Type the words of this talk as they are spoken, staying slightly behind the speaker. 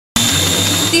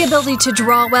The ability to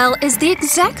draw well is the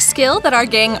exact skill that our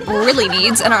gang really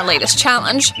needs in our latest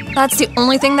challenge. That's the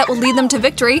only thing that will lead them to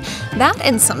victory. That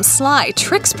and some sly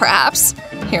tricks, perhaps.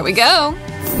 Here we go.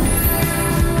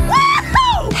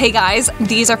 Hey guys,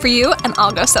 these are for you, and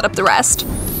I'll go set up the rest.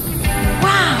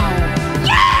 Wow!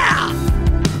 Yeah!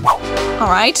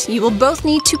 Alright, you will both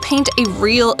need to paint a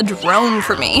real drone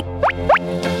for me.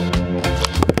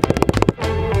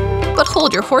 But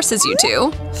hold your horses, you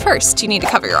two. First, you need to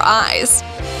cover your eyes.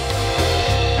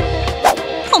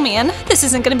 Oh man, this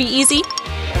isn't gonna be easy.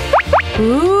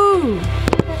 Ooh!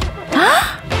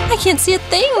 I can't see a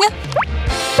thing!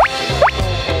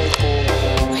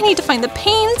 I need to find the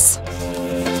paints.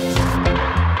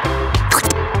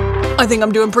 I think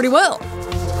I'm doing pretty well.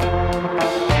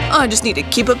 I just need to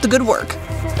keep up the good work.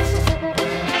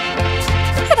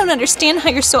 I don't understand how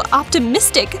you're so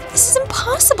optimistic. This is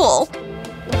impossible.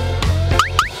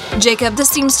 Jacob, this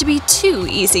seems to be too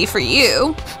easy for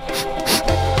you.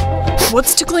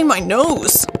 What's tickling my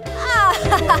nose?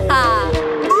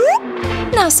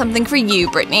 Now something for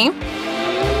you, Brittany.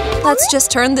 Let's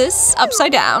just turn this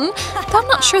upside down. Though I'm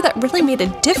not sure that really made a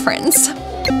difference.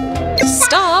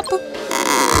 Stop!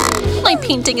 My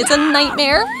painting is a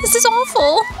nightmare. This is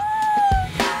awful.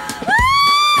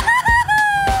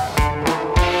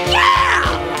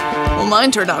 Yeah! Well,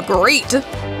 mine turned out great.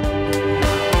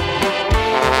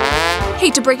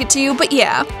 Hate to break it to you, but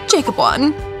yeah, Jacob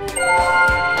won.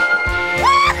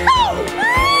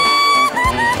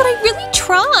 But I really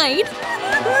tried.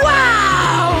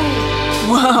 Wow!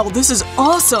 Wow, this is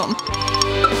awesome.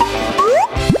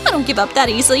 I don't give up that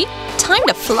easily. Time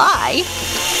to fly.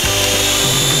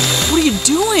 What are you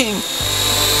doing?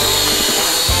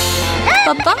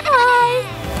 Bye-bye.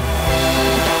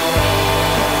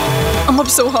 I'm up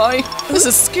so high. This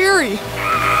is scary.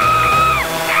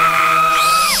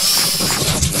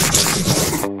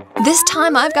 This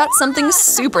time I've got something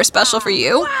super special for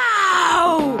you.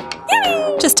 Wow!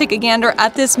 Just take a gander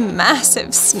at this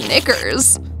massive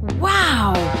Snickers.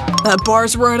 Wow! That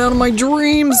bar's right out of my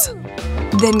dreams.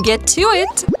 Then get to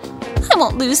it. I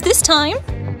won't lose this time.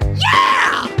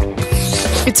 Yeah!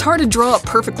 It's hard to draw a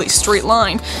perfectly straight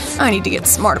line. I need to get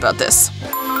smart about this.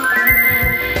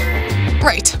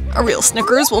 Right, a real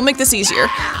Snickers will make this easier.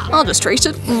 I'll just trace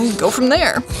it and go from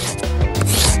there.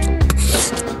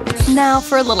 Now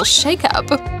for a little shake-up.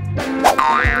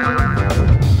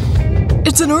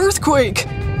 It's an earthquake!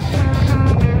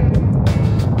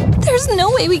 There's no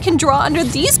way we can draw under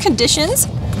these conditions.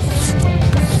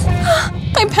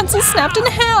 My pencil snapped in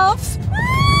half.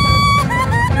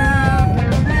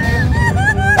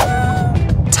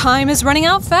 Time is running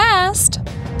out fast.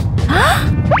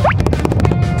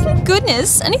 Thank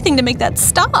goodness, anything to make that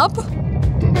stop.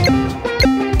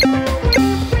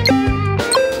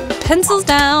 Pencils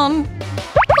down.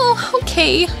 Oh,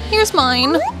 okay, here's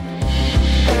mine.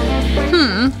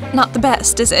 Not the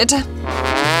best, is it?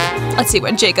 Let's see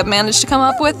what Jacob managed to come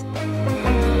up with.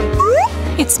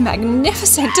 It's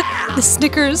magnificent. The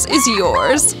Snickers is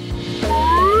yours.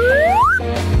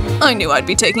 I knew I'd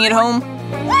be taking it home.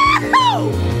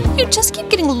 You just keep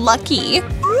getting lucky.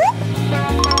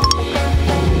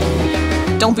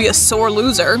 Don't be a sore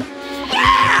loser.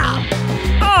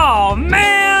 Oh,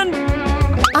 man!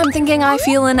 I'm thinking I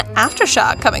feel an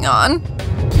aftershock coming on.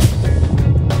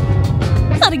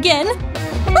 Not again.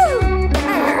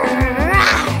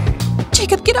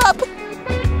 Jacob, get up!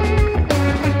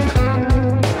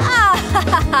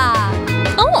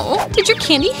 Oh, did your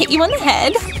candy hit you on the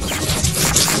head?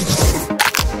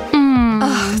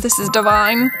 Oh, this is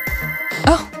divine.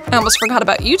 Oh, I almost forgot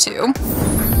about you two.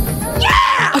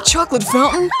 Yeah! A chocolate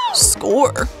fountain?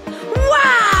 Score.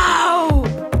 Wow!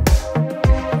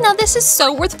 Now this is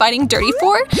so worth fighting dirty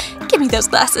for. Give me those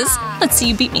glasses. Let's see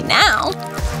you beat me now.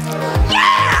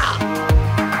 Yeah!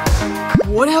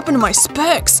 What happened to my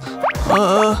specs?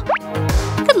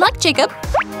 Good luck, Jacob.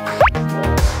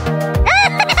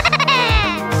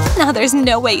 Now there's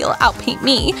no way you'll outpaint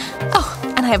me.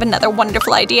 Oh, and I have another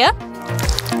wonderful idea.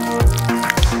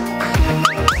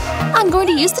 I'm going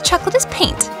to use the chocolate as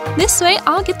paint. This way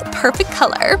I'll get the perfect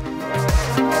color.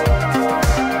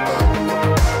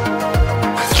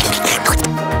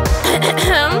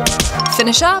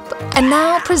 Finish up, and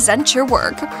now present your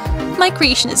work. My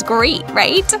creation is great,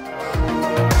 right?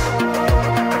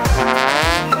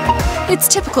 It's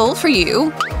typical for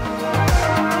you.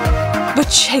 But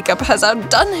Jacob has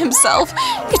outdone himself.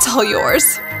 It's all yours.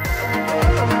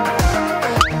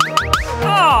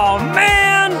 Oh,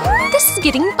 man! This is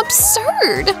getting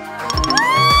absurd.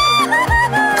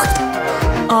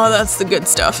 Oh, that's the good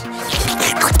stuff.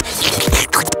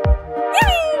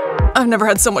 I've never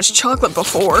had so much chocolate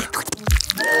before.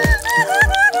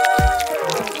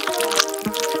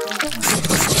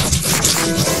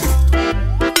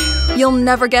 You'll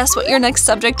never guess what your next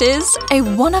subject is. A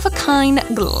one-of-a-kind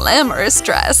glamorous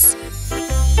dress.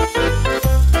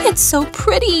 It's so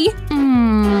pretty.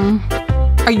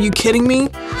 Are you kidding me?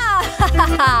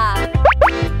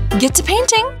 Get to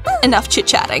painting. Enough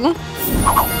chit-chatting.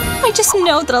 I just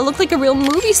know that I'll look like a real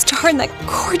movie star in that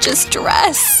gorgeous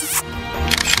dress.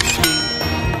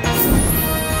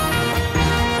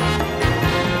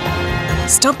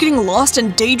 Stop getting lost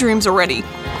in daydreams already.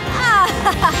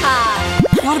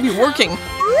 You ought to be working.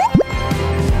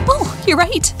 Oh, you're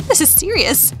right. This is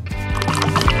serious.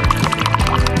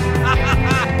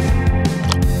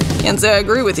 Can't say I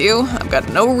agree with you. I've got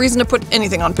no reason to put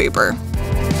anything on paper.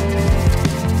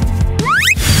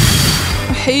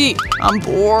 Hey, I'm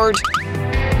bored.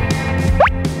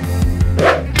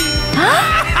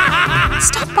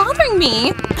 Stop bothering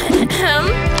me.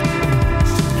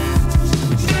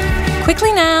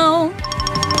 Quickly now.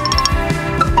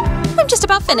 I'm just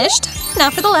about finished. Now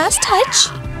for the last touch.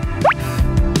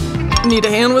 Need a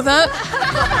hand with that?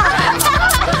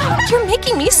 You're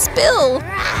making me spill.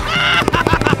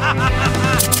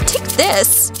 Take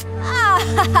this.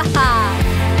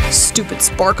 Stupid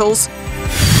sparkles.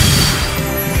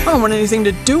 I don't want anything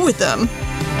to do with them.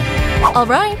 All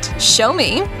right, show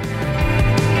me.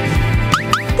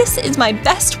 This is my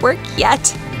best work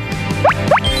yet.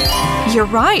 You're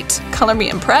right. Color me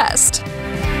impressed.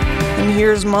 And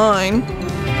here's mine.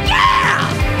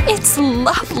 It's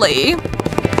lovely.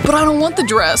 But I don't want the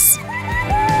dress.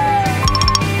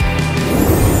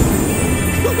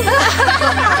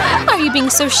 Are you being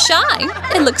so shy?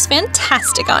 It looks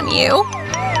fantastic on you.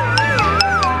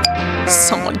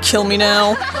 Someone kill me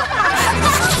now.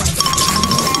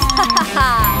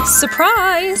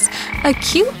 Surprise! A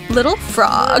cute little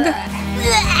frog.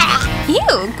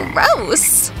 Ew,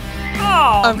 gross.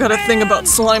 I've got a thing about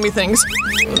slimy things.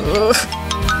 Ugh.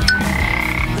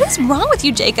 What is wrong with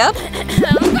you, Jacob?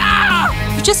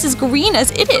 You're just as green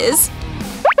as it is.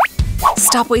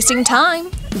 Stop wasting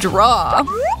time. Draw.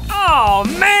 Oh,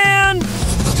 man!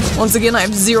 Once again, I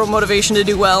have zero motivation to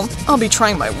do well. I'll be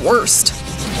trying my worst.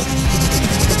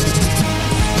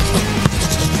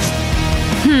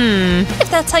 If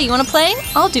that's how you want to play,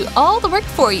 I'll do all the work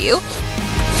for you.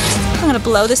 I'm gonna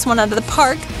blow this one out of the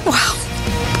park. Wow.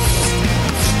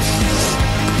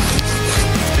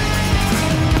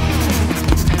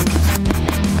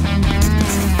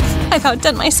 I've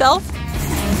outdone myself.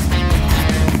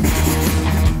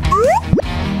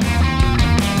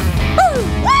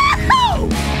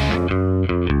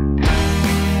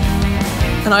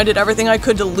 And I did everything I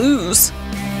could to lose.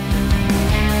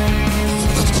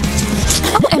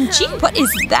 OMG, what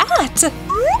is that?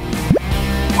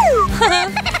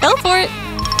 Fell for it.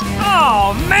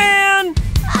 Oh, man!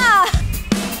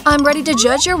 I'm ready to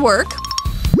judge your work.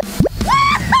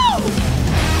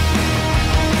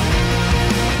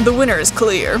 The winner is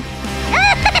clear.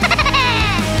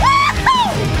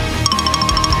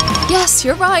 Yes,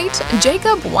 you're right.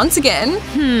 Jacob, once again.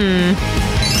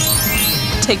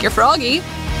 Take your froggy.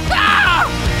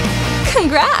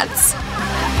 Congrats.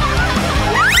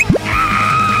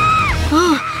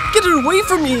 Get it away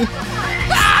from me!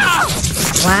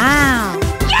 Wow.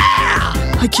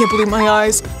 I can't believe my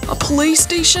eyes. A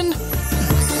PlayStation?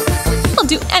 I'll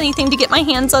do anything to get my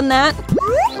hands on that.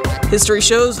 History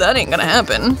shows that ain't gonna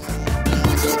happen.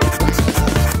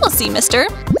 We'll see, mister.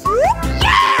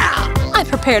 I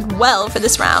prepared well for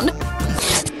this round.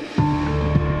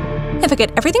 If I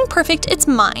get everything perfect, it's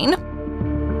mine.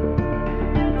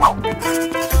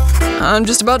 I'm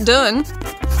just about done.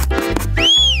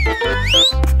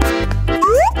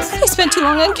 I spent too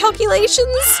long on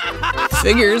calculations.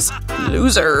 Figures.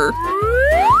 Loser.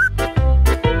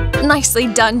 Nicely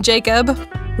done, Jacob.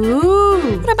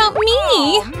 Ooh, what about me?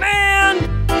 Oh, man!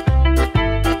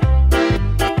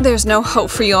 There's no hope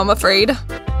for you, I'm afraid.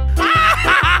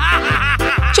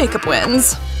 Jacob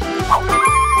wins.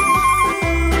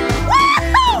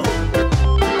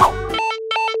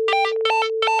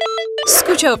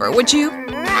 Scooch over, would you?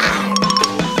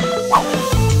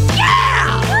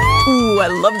 Ooh, I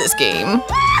love this game.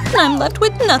 And I'm left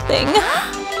with nothing.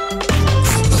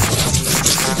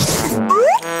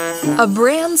 A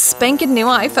brand spanking new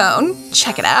iPhone.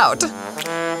 Check it out.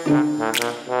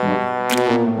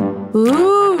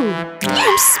 Ooh,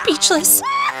 I'm speechless.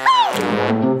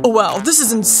 Oh wow, this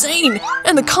is insane!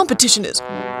 And the competition is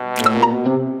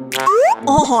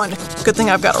on! Good thing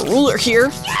I've got a ruler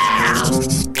here.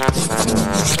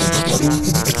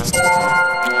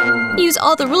 Use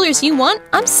all the rulers you want,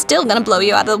 I'm still gonna blow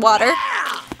you out of the water.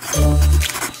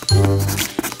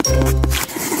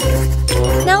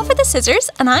 Now for the scissors,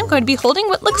 and I'm going to be holding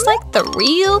what looks like the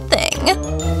real thing.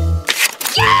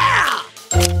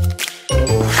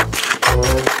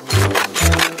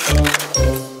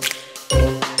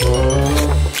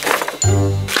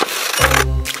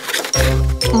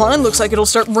 Mine looks like it'll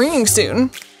start raining soon.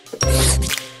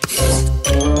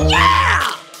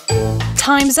 Yeah!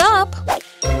 Time's up.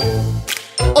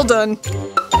 All done.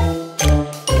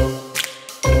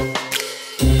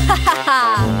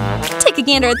 Take a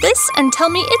gander at this and tell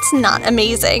me it's not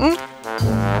amazing.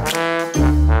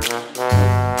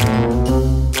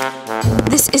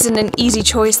 This isn't an easy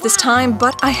choice this time,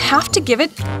 but I have to give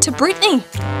it to Brittany.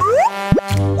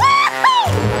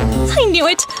 I knew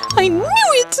it! I knew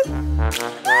it!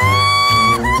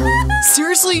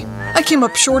 Seriously? I came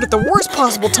up short at the worst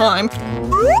possible time.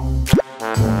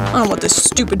 I don't want this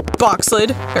stupid box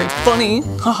lid. Very funny.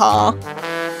 Haha.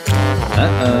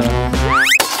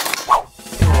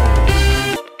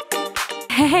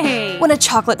 Hey! When a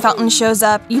chocolate fountain shows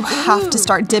up, you have to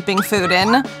start dipping food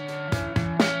in.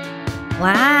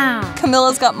 Wow!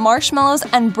 Camilla's got marshmallows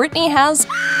and Brittany has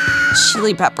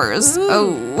chili peppers.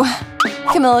 Oh.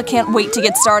 Camilla can't wait to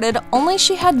get started, only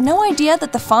she had no idea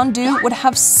that the fondue would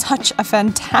have such a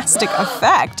fantastic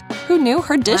effect. Who knew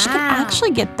her dish could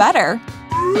actually get better?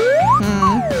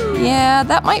 Yeah,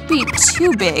 that might be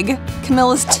too big.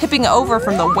 Camilla's tipping over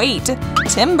from the weight.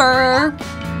 Timber!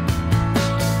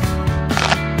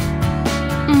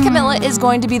 Camilla is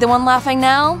going to be the one laughing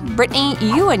now. Brittany,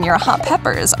 you and your hot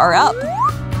peppers are up.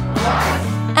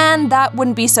 And that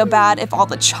wouldn't be so bad if all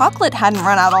the chocolate hadn't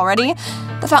run out already.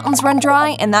 The fountain's run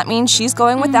dry, and that means she's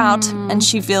going without, and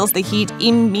she feels the heat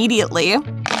immediately.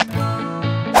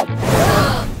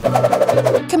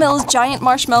 Camilla's giant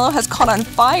marshmallow has caught on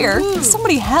fire.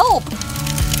 Somebody help!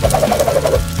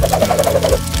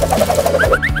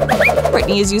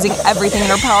 Brittany is using everything in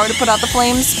her power to put out the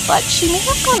flames, but she may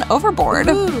have gone overboard.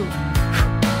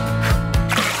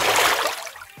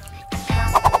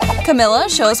 Camilla,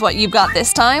 show us what you've got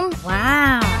this time.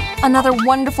 Wow! Another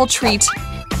wonderful treat.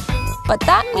 But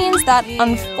that means that,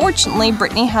 unfortunately,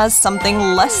 Brittany has something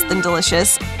less than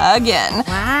delicious again.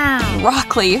 Wow!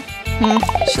 Broccoli.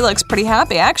 She looks pretty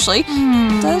happy, actually.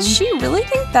 Does she really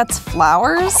think that's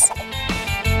flowers?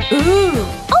 Ooh!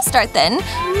 I'll start then.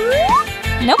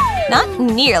 Nope, not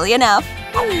nearly enough.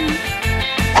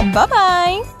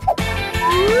 Bye-bye.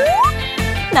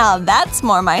 Now that's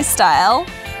more my style.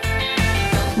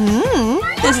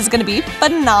 This is gonna be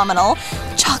phenomenal.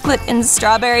 Chocolate and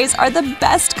strawberries are the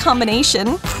best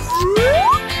combination.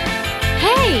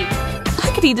 Hey!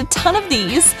 I could eat a ton of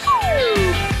these.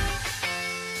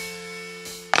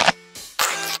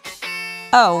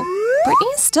 Oh,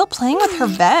 Brittany's still playing with her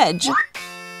veg.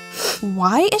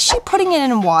 Why is she putting it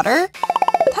in water?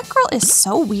 That girl is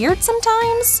so weird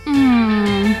sometimes.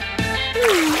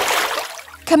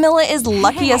 Camilla is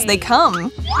lucky as they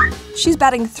come. She's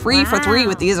batting 3 for 3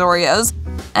 with these Oreos.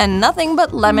 And nothing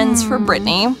but lemons for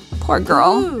Brittany. Poor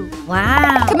girl. Ooh.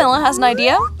 Wow! Camilla has an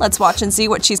idea. Let's watch and see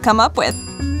what she's come up with.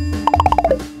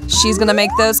 She's gonna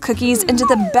make those cookies into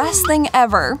the best thing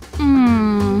ever.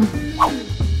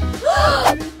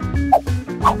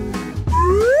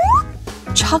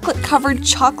 Chocolate-covered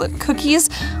chocolate cookies?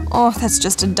 Oh, that's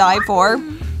just to die for.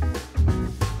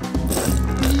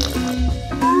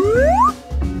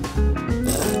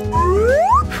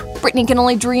 Brittany can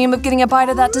only dream of getting a bite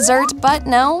of that dessert, but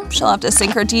no, she'll have to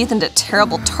sink her teeth into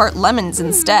terrible tart lemons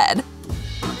instead.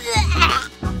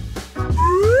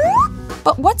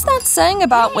 But what's that saying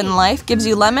about when life gives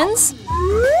you lemons?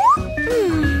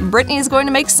 Brittany's going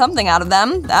to make something out of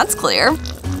them, that's clear.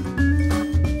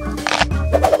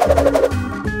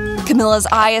 Camilla's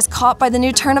eye is caught by the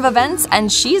new turn of events,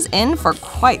 and she's in for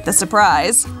quite the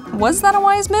surprise. Was that a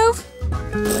wise move?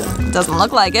 Doesn't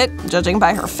look like it, judging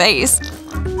by her face.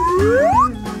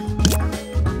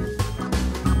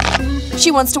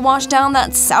 She wants to wash down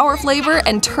that sour flavor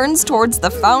and turns towards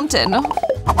the fountain.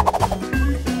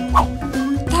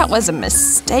 That was a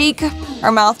mistake.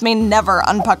 Her mouth may never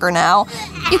unpucker now.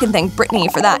 You can thank Brittany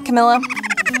for that, Camilla.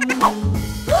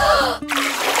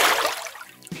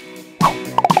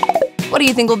 What do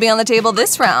you think will be on the table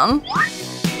this round?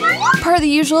 Per the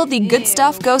usual, the good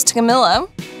stuff goes to Camilla.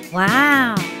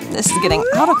 Wow! This is getting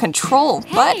out of control,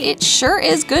 but it sure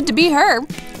is good to be her.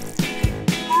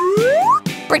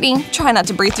 Brittany, try not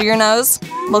to breathe through your nose.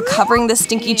 Will covering the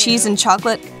stinky cheese in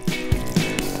chocolate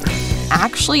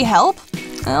actually help?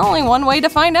 Only one way to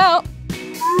find out.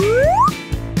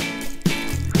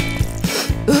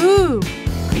 Ooh!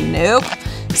 Nope.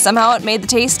 Somehow it made the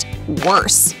taste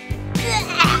worse.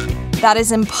 That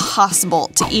is impossible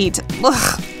to eat.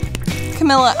 Ugh.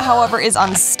 Camilla, however, is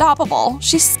unstoppable.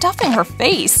 She's stuffing her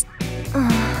face.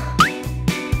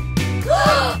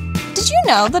 Did you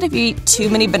know that if you eat too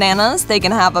many bananas, they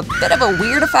can have a bit of a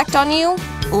weird effect on you?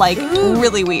 Like,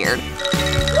 really weird.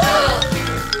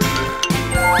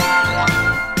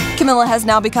 Camilla has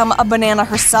now become a banana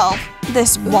herself.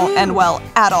 This won't end well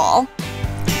at all.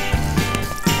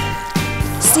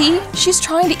 See? She's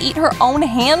trying to eat her own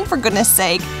hand, for goodness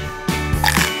sake.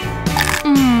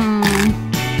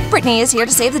 Brittany is here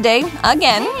to save the day,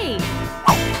 again. Hey.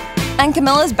 And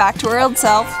Camilla's back to her old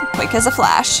self, quick as a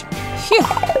flash. Phew.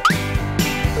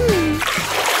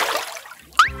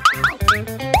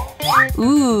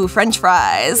 Ooh, French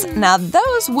fries. Now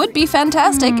those would be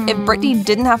fantastic if Brittany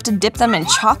didn't have to dip them in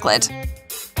chocolate.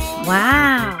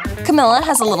 Wow. Camilla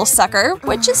has a little sucker,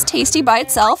 which is tasty by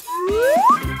itself.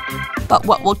 But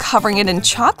what will covering it in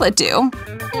chocolate do?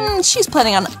 She's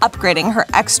planning on upgrading her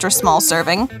extra small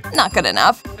serving. Not good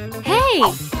enough. Hey.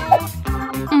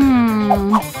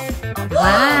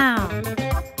 Wow.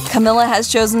 Camilla has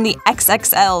chosen the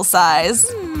XXL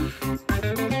size.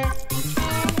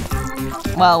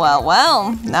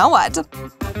 Well, now what?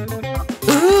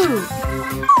 Ooh.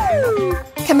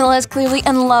 Camilla is clearly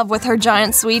in love with her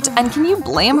giant sweet, and can you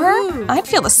blame her? I'd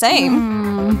feel the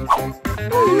same.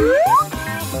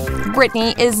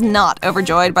 Brittany is not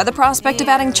overjoyed by the prospect of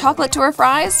adding chocolate to her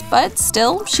fries, but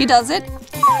still, she does it.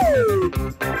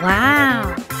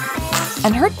 Wow.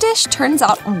 And her dish turns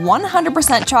out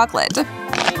 100% chocolate.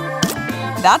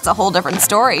 That's a whole different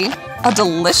story. A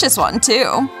delicious one,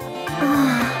 too.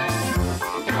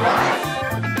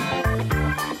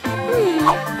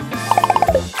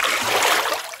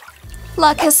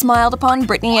 Luck has smiled upon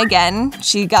Brittany again.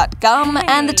 She got gum,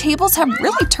 and the tables have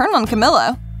really turned on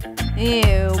Camilla.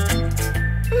 Ew.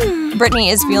 Brittany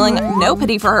is feeling no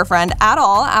pity for her friend at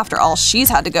all after all she's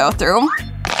had to go through.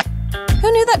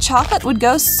 Who knew that chocolate would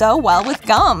go so well with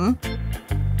gum?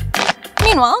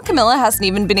 Meanwhile, Camilla hasn't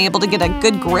even been able to get a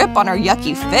good grip on her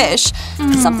yucky fish,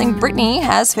 something Brittany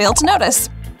has failed to notice.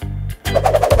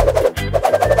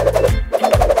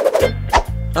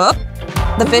 Oh,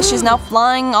 the fish is now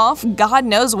flying off God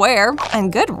knows where,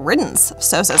 and good riddance,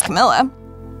 so says Camilla.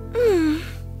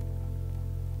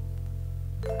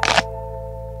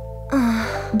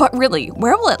 But really,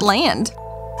 where will it land?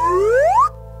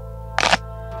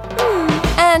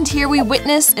 And here we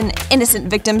witness an innocent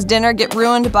victim's dinner get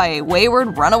ruined by a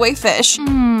wayward runaway fish.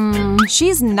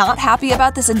 She's not happy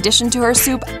about this addition to her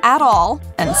soup at all,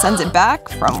 and sends it back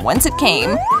from whence it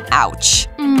came. Ouch.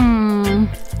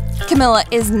 Camilla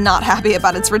is not happy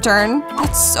about its return.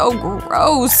 That's so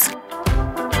gross.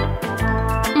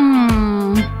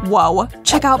 Whoa,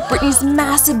 check out Brittany's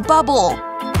massive bubble.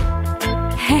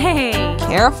 Hey.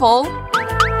 Careful.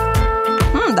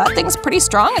 That thing's pretty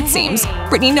strong, it seems.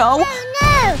 Brittany, no.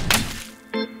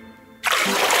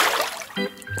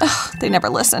 Ugh, they never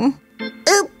listen.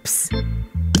 Oops.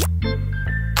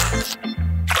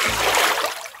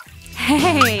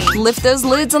 Hey. Lift those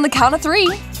lids on the count of 3.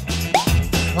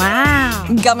 Wow.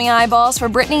 Gummy eyeballs for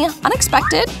Brittany,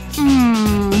 unexpected.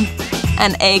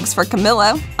 And eggs for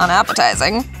Camilla,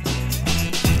 unappetizing.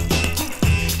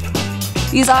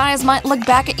 These eyes might look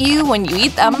back at you when you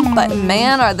eat them, but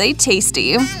man, are they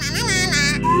tasty.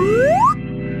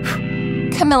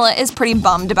 Camilla is pretty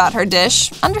bummed about her dish,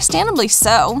 understandably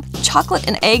so. Chocolate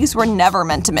and eggs were never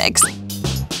meant to mix.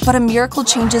 But a miracle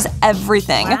changes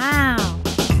everything. Wow.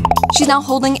 She's now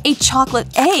holding a chocolate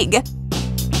egg.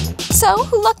 So,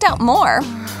 who lucked out more?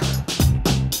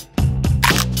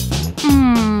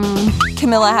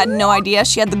 Camilla had no idea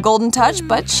she had the golden touch,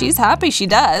 but she's happy she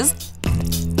does.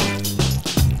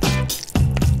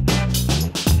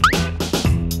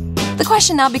 The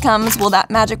question now becomes, will that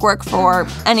magic work for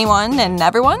anyone and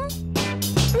everyone?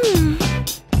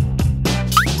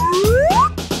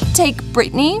 Take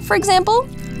Brittany, for example?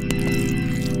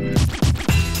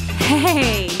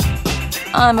 Hey.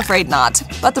 I'm afraid not,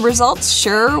 but the results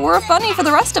sure were funny for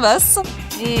the rest of us.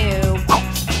 Ew.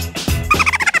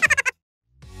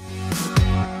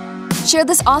 Share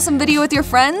this awesome video with your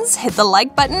friends, hit the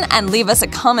like button, and leave us a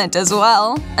comment as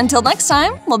well. Until next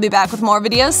time, we'll be back with more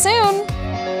videos soon.